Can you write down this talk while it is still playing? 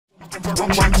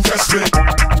Run test it.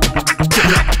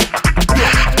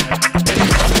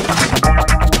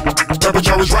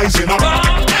 Temperature is rising up.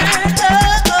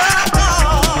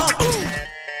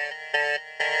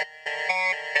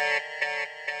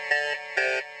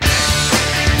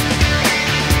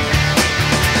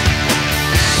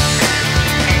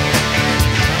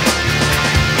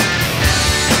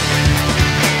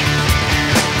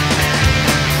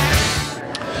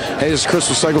 Hey, this is Chris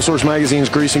with Cycle Source Magazine's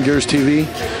Grease and Gears TV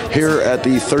here at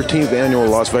the 13th annual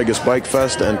Las Vegas Bike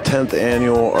Fest and 10th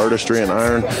annual Artistry and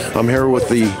Iron. I'm here with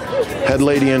the head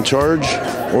lady in charge,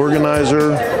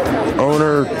 organizer,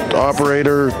 owner,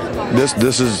 operator.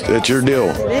 It's your deal.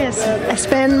 It is. I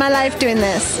spend my life doing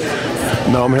this.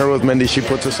 No, I'm here with Mindy. She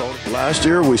puts us all. Last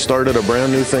year, we started a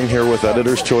brand new thing here with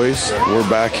Editor's Choice. We're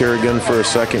back here again for a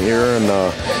second year,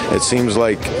 and it seems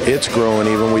like it's growing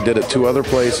even. We did it 2 other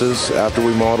places after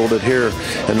we modeled it here,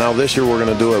 and now this year we're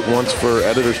going to do it once for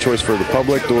Editor's Choice for the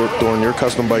public during your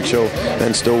custom bike show,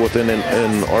 and still within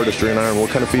in Artistry and Iron.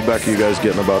 What kind of feedback are you guys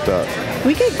getting about that?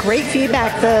 We get great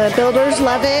feedback. The builders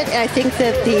love it. I think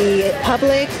that the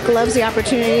public loves the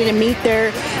opportunity to meet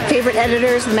their favorite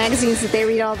editors, the magazines that they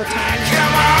read all the time.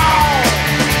 Come on,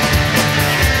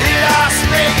 Las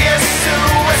Vegas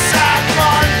Suicide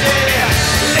Monday,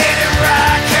 let it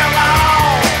ride, come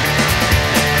on,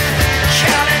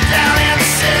 count it down and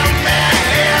sing, man,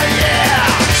 hell yeah.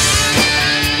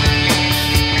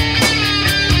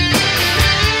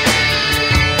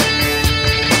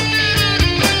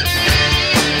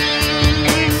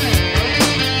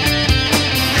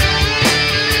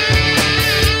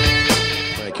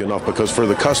 Enough, because for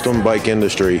the custom bike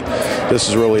industry, this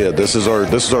is really it. This is our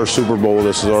Super Bowl.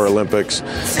 This is our Olympics. We're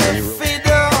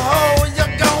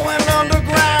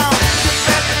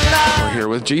here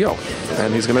with Gio,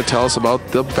 and he's going to tell us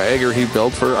about the bagger he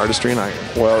built for Artistry and Iron.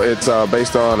 Well, it's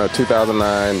based on a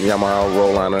 2009 Yamaha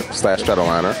Roadliner /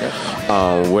 Stratoliner.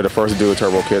 We're the first to do a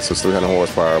turbo kit, so it's 300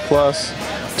 horsepower plus,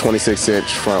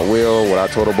 26-inch front wheel with our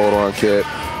total bolt-on kit.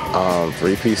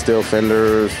 3-piece steel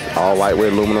fenders, all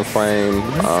lightweight aluminum frame,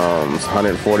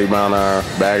 140-mile-an-hour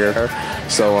bagger.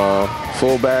 So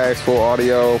full bags, full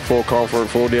audio, full comfort,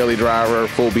 full daily driver,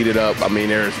 full beat it up. I mean,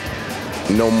 there's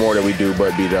no more that we do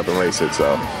but beat it up and race it.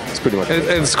 So it's pretty much.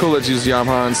 It's cool that you use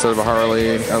Yamaha instead of a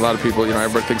Harley. A lot of people,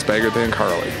 everybody thinks bagger, they think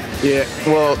Harley. Yeah,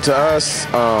 well, to us,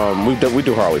 we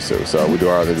do Harleys too. So we do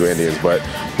Harleys and do Indians, but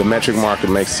the metric market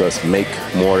makes us make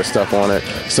more of the stuff on it.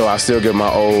 So I still get my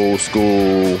old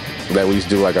school that we used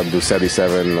to do, like I do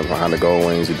 77 behind the Gold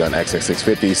Wings. We've done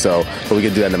XX650, but we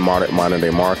can do that in the modern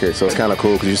day market. So it's kind of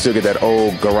cool because you still get that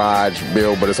old garage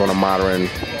build, but it's on a modern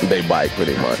day bike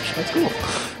pretty much. That's cool.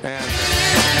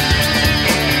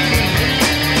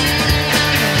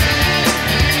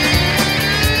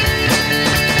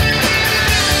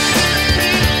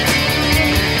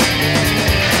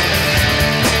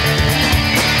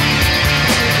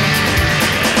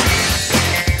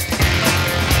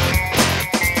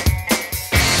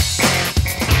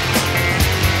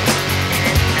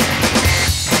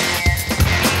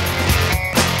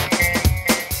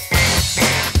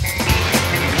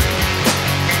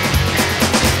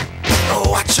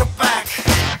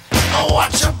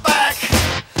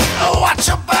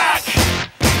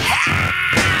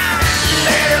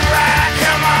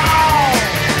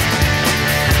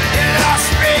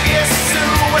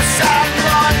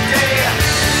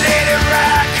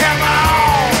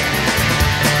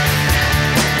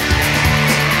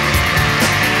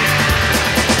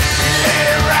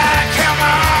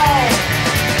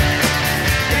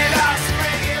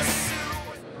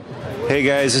 Hey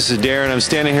guys, this is Darren. I'm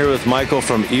standing here with Michael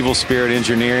from Evil Spirit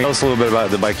Engineering. Tell us a little bit about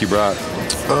the bike you brought.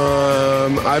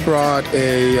 I brought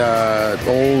a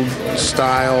old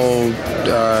style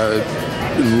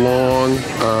long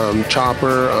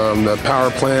chopper. The power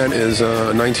plant is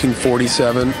a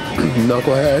 1947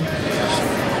 Knucklehead.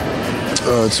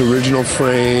 It's original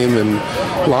frame and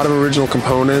a lot of original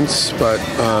components, but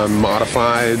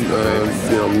modified,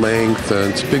 length.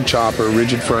 It's a big chopper,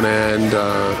 rigid front end.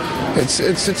 It's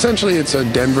essentially a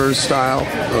Denver style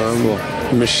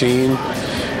machine,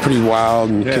 pretty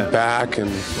wild and kick back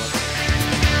and.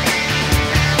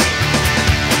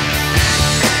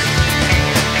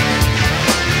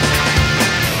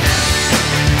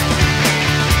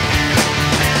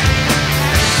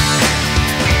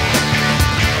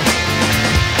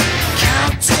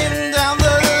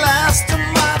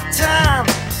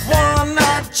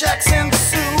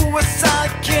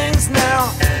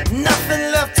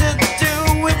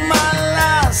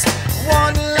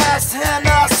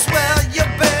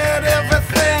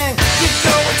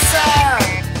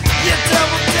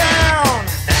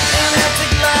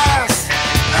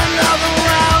 Another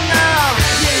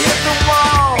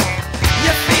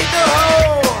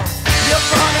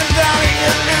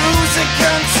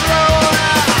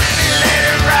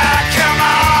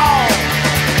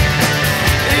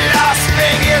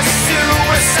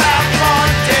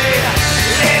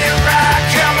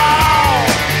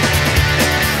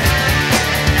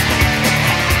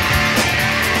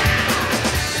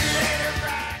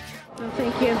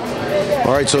you.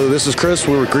 All right, so this is Chris.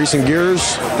 We were greasing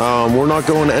gears. We're not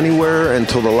going anywhere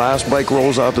until the last bike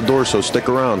rolls out the door, so stick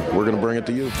around. We're going to bring it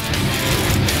to you.